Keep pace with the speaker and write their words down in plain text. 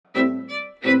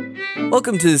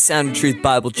Welcome to the Sound of Truth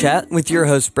Bible Chat with your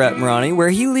host, Brett Morani, where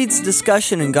he leads a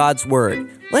discussion in God's Word.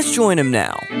 Let's join him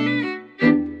now.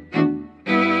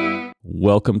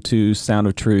 Welcome to Sound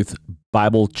of Truth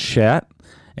Bible Chat.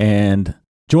 And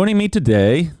joining me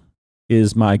today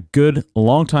is my good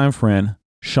longtime friend,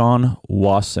 Sean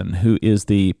Wasson, who is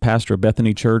the pastor of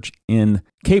Bethany Church in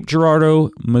Cape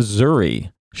Girardeau,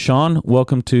 Missouri. Sean,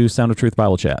 welcome to Sound of Truth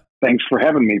Bible Chat. Thanks for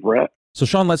having me, Brett. So,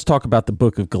 Sean, let's talk about the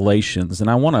book of Galatians. And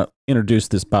I want to introduce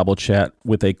this Bible chat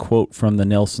with a quote from the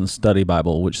Nelson Study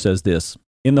Bible, which says this: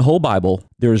 "In the whole Bible,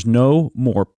 there is no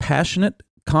more passionate,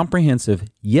 comprehensive,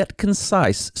 yet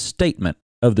concise statement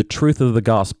of the truth of the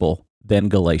gospel than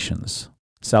Galatians.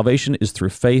 Salvation is through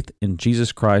faith in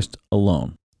Jesus Christ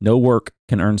alone. No work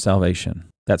can earn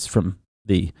salvation." That's from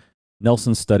the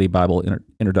Nelson Study Bible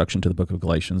introduction to the book of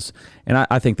Galatians. And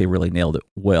I think they really nailed it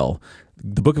well.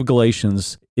 The book of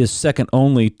Galatians is second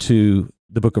only to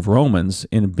the book of Romans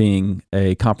in being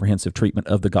a comprehensive treatment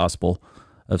of the gospel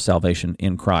of salvation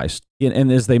in Christ.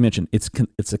 And as they mentioned,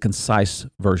 it's a concise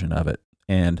version of it.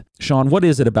 And Sean, what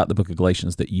is it about the book of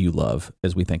Galatians that you love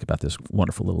as we think about this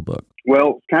wonderful little book?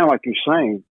 Well, kind of like you're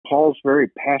saying, Paul's very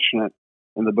passionate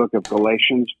in the book of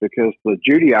Galatians because the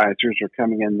Judaizers are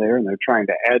coming in there and they're trying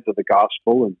to add to the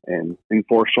gospel and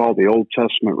enforce all the Old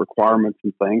Testament requirements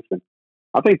and things. And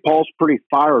I think Paul's pretty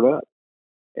fired up.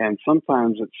 And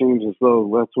sometimes it seems as though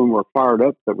that's when we're fired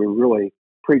up that we really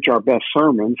preach our best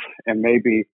sermons, and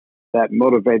maybe that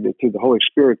motivated through the Holy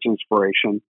Spirit's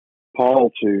inspiration, Paul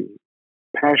to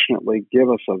passionately give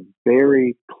us a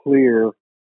very clear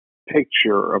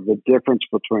picture of the difference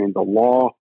between the law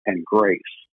and grace.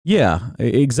 Yeah,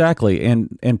 exactly.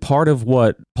 And part of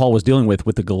what Paul was dealing with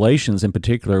the Galatians in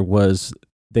particular was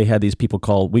they had these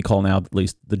people we call now at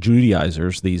least the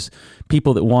Judaizers, these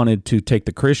people that wanted to take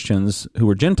the Christians who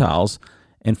were Gentiles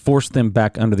and force them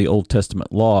back under the Old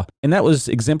Testament law. And that was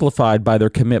exemplified by their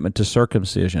commitment to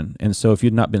circumcision. And so if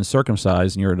you'd not been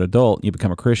circumcised and you're an adult and you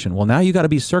become a Christian, well, now you got to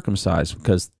be circumcised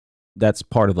because that's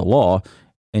part of the law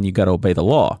and you got to obey the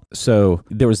law. So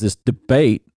there was this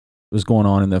debate that was going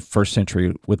on in the first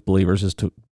century with believers as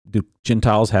to, do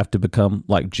Gentiles have to become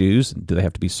like Jews? Do they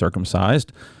have to be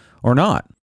circumcised or not?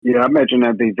 Yeah, I imagine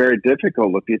that'd be very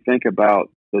difficult if you think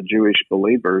about the Jewish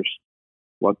believers,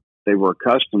 what they were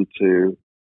accustomed to.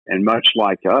 And much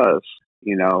like us,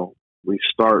 we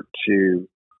start to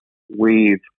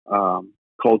weave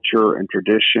culture and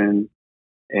tradition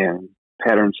and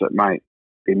patterns that might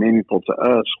be meaningful to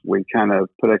us. We kind of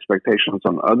put expectations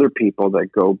on other people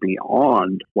that go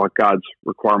beyond what God's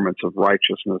requirements of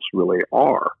righteousness really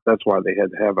are. That's why they had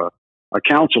to have a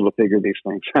council to figure these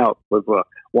things out with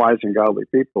wise and godly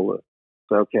people.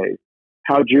 So, okay,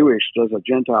 how Jewish does a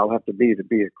Gentile have to be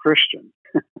a Christian?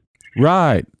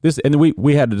 Right.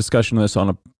 We had a discussion of this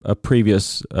on a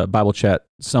previous Bible chat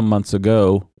some months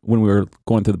ago when we were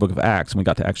going through the book of Acts, and we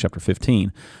got to Acts chapter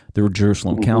 15, the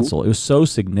Jerusalem Council. It was so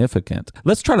significant.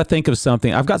 Let's try to think of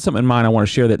something. I've got something in mind I want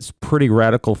to share that's pretty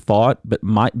radical thought, but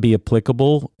might be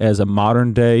applicable as a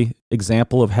modern day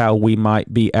example of how we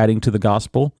might be adding to the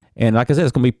gospel. And like I said,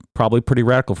 it's going to be probably pretty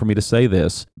radical for me to say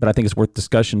this, but I think it's worth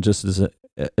discussion just as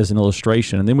an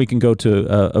illustration. And then we can go to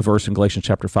a verse in Galatians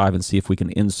chapter 5 and see if we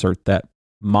can insert that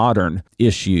modern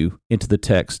issue into the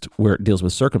text where it deals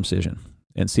with circumcision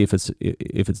and see if it's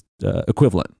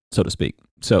equivalent, so to speak.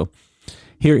 So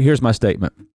here's my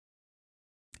statement.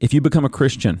 If you become a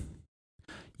Christian,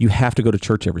 you have to go to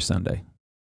church every Sunday.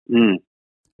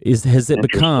 Has it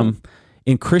become,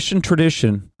 in Christian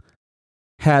tradition,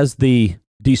 has the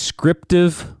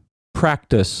descriptive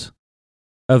practice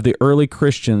of the early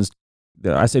Christians,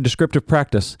 I say descriptive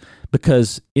practice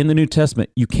because in the New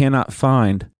Testament, you cannot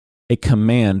find a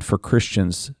command for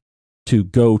Christians to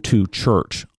go to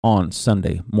church on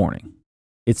Sunday morning.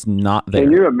 It's not there.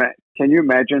 Can you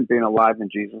imagine being alive in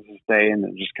Jesus' day and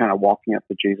then just kind of walking up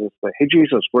to Jesus and say, "Hey,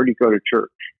 Jesus, where do you go to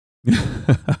church?"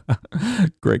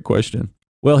 Great question.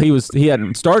 Well, he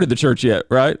hadn't started the church yet,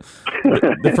 right?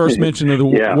 The first mention of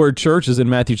the word church is in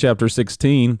Matthew chapter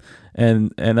 16,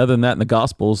 and other than that in the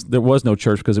Gospels, there was no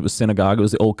church because it was synagogue, it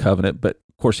was the Old Covenant, but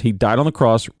of course he died on the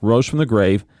cross, rose from the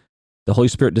grave, the Holy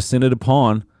Spirit descended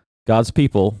upon God's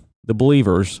people, the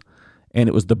believers, and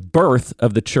it was the birth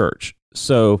of the church.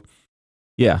 So,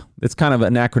 yeah, it's kind of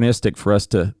anachronistic for us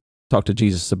to talk to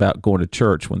Jesus about going to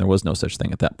church when there was no such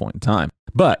thing at that point in time.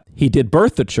 But he did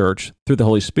birth the church through the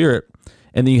Holy Spirit.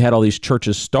 And then you had all these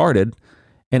churches started,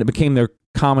 and it became their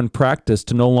common practice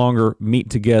to no longer meet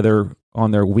together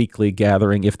on their weekly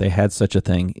gathering, if they had such a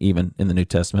thing, even in the New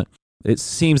Testament. It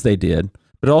seems they did,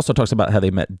 but it also talks about how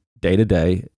they met day to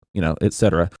day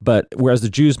etc. But whereas the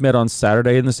Jews met on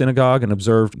Saturday in the synagogue and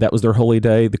observed that was their holy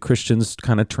day, the Christians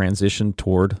kind of transitioned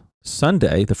toward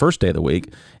Sunday, the first day of the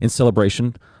week, in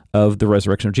celebration of the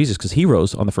resurrection of Jesus, because he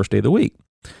rose on the first day of the week.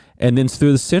 And then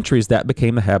through the centuries, that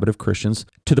became the habit of Christians,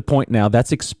 to the point now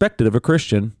that's expected of a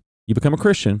Christian. You become a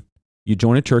Christian, you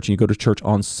join a church, and you go to church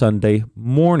on Sunday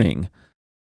morning.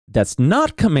 That's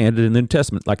not commanded in the New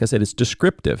Testament. Like I said, it's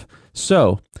descriptive.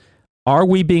 So are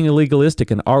we being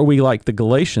legalistic, and are we like the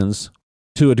Galatians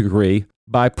to a degree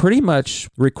by pretty much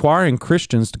requiring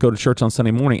Christians to go to church on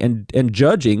Sunday morning and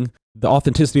judging the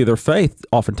authenticity of their faith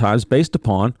oftentimes based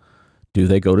upon, do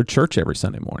they go to church every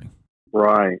Sunday morning?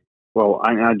 Right. Well,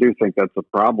 I do think that's a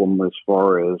problem as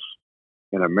far as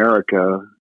in America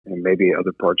and maybe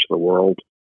other parts of the world.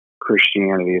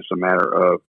 Christianity is a matter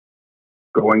of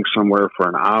going somewhere for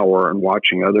an hour and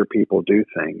watching other people do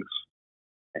things,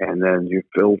 and then you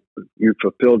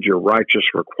fulfilled your righteous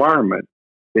requirement,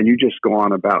 then you just go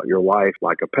on about your life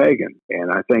like a pagan.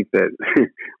 And I think that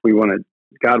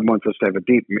God wants us to have a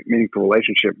deep, meaningful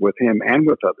relationship with Him and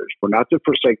with others. We're not to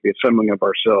forsake the assembling of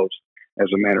ourselves as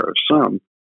a matter of some.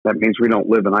 That means we don't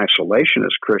live in isolation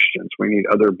as Christians. We need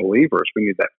other believers. We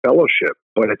need that fellowship.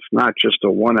 But it's not just a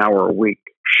 1 hour a week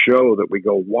show that we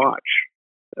go watch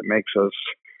that makes us,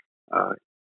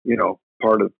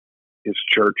 part of His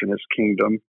church and His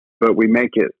kingdom. But we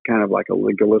make it kind of like a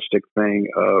legalistic thing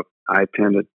of, I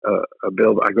attend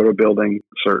I go to a building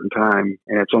a certain time,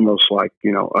 and it's almost like,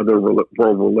 other world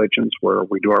religions where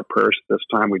we do our prayers at this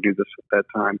time, we do this at that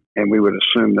time. And we would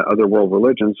assume that other world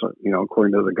religions,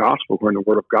 according to the gospel, according to the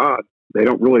Word of God, they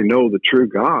don't really know the true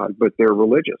God, but they're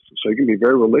religious. So you can be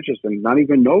very religious and not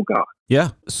even know God. Yeah.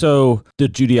 So the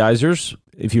Judaizers,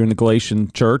 if you're in the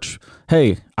Galatian church,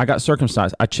 hey, I got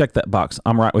circumcised. I checked that box.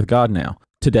 I'm right with God now.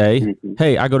 Today,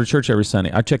 hey, I go to church every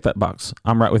Sunday. I check that box.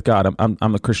 I'm right with God. I'm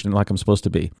a Christian like I'm supposed to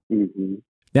be. Mm-hmm.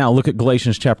 Now look at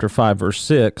Galatians chapter 5, verse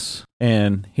 6,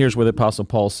 and here's where the Apostle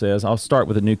Paul says, I'll start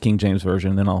with the New King James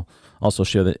Version, and then I'll also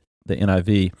share the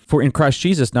NIV. For in Christ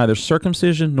Jesus, neither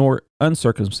circumcision nor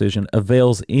uncircumcision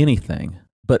avails anything,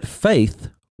 but faith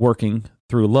working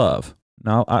through love.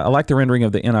 Now, I like the rendering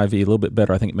of the NIV a little bit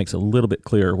better. I think it makes it a little bit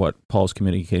clearer what Paul's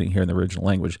communicating here in the original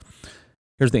language.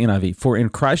 Here's the NIV. For in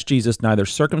Christ Jesus, neither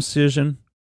circumcision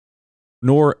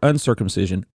nor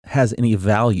uncircumcision has any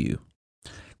value.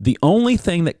 The only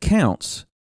thing that counts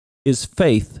is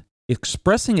faith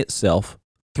expressing itself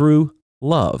through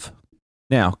love.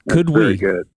 Now, could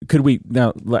we,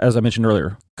 now, as I mentioned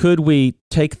earlier, could we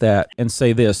take that and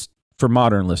say this for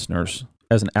modern listeners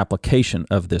as an application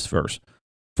of this verse?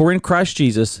 For in Christ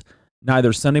Jesus,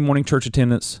 neither Sunday morning church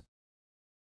attendance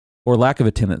or lack of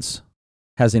attendance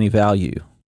has any value.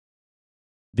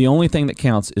 The only thing that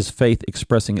counts is faith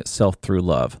expressing itself through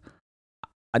love.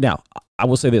 Now, I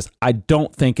will say this. I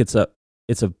don't think it's a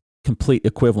complete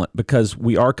equivalent, because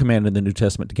we are commanded in the New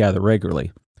Testament to gather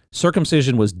regularly.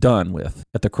 Circumcision was done with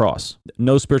at the cross.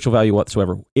 No spiritual value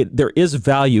whatsoever. There is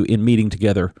value in meeting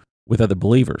together with other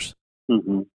believers.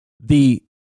 Mm-hmm. The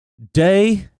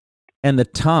day and the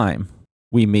time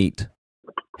we meet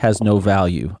has no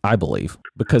value, I believe,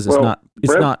 because it's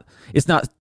not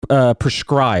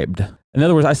prescribed. In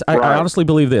other words, I honestly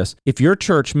believe this. If your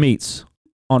church meets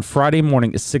on Friday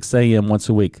morning at 6 a.m. once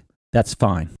a week, that's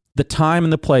fine. The time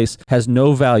and the place has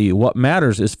no value. What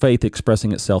matters is faith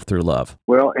expressing itself through love.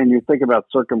 Well, and you think about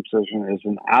circumcision as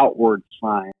an outward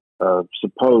sign of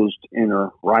supposed inner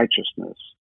righteousness.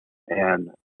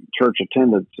 And church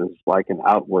attendance is like an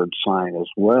outward sign as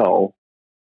well.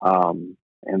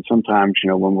 And sometimes,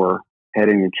 when we're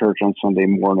heading to church on Sunday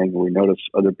morning, we notice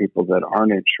other people that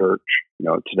aren't in church.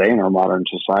 Today in our modern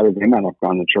society, they might have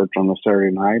gone to church on a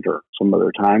Saturday night or some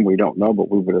other time. We don't know,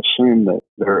 but we would assume that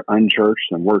they're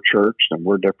unchurched and we're churched and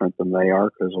we're different than they are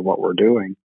because of what we're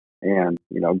doing. And,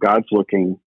 God's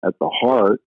looking at the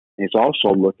heart. He's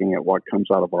also looking at what comes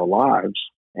out of our lives.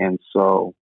 And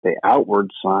so the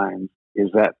outward sign is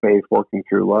that faith working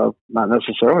through love. Not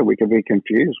necessarily. We could be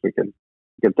confused. We could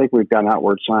think we've got an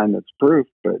outward sign that's proof,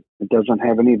 but it doesn't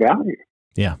have any value.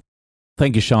 Yeah.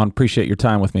 Thank you, Sean. Appreciate your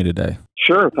time with me today.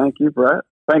 Sure. Thank you, Brett.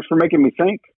 Thanks for making me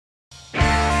think.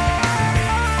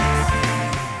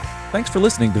 Thanks for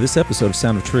listening to this episode of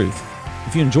Sound of Truth.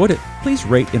 If you enjoyed it, please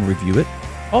rate and review it.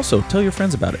 Also, tell your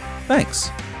friends about it. Thanks.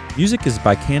 Music is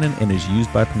by Canon and is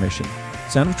used by permission.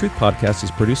 Sound of Truth podcast is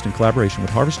produced in collaboration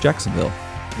with Harvest Jacksonville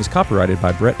and is copyrighted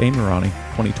by Brett A. Murani,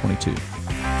 2022.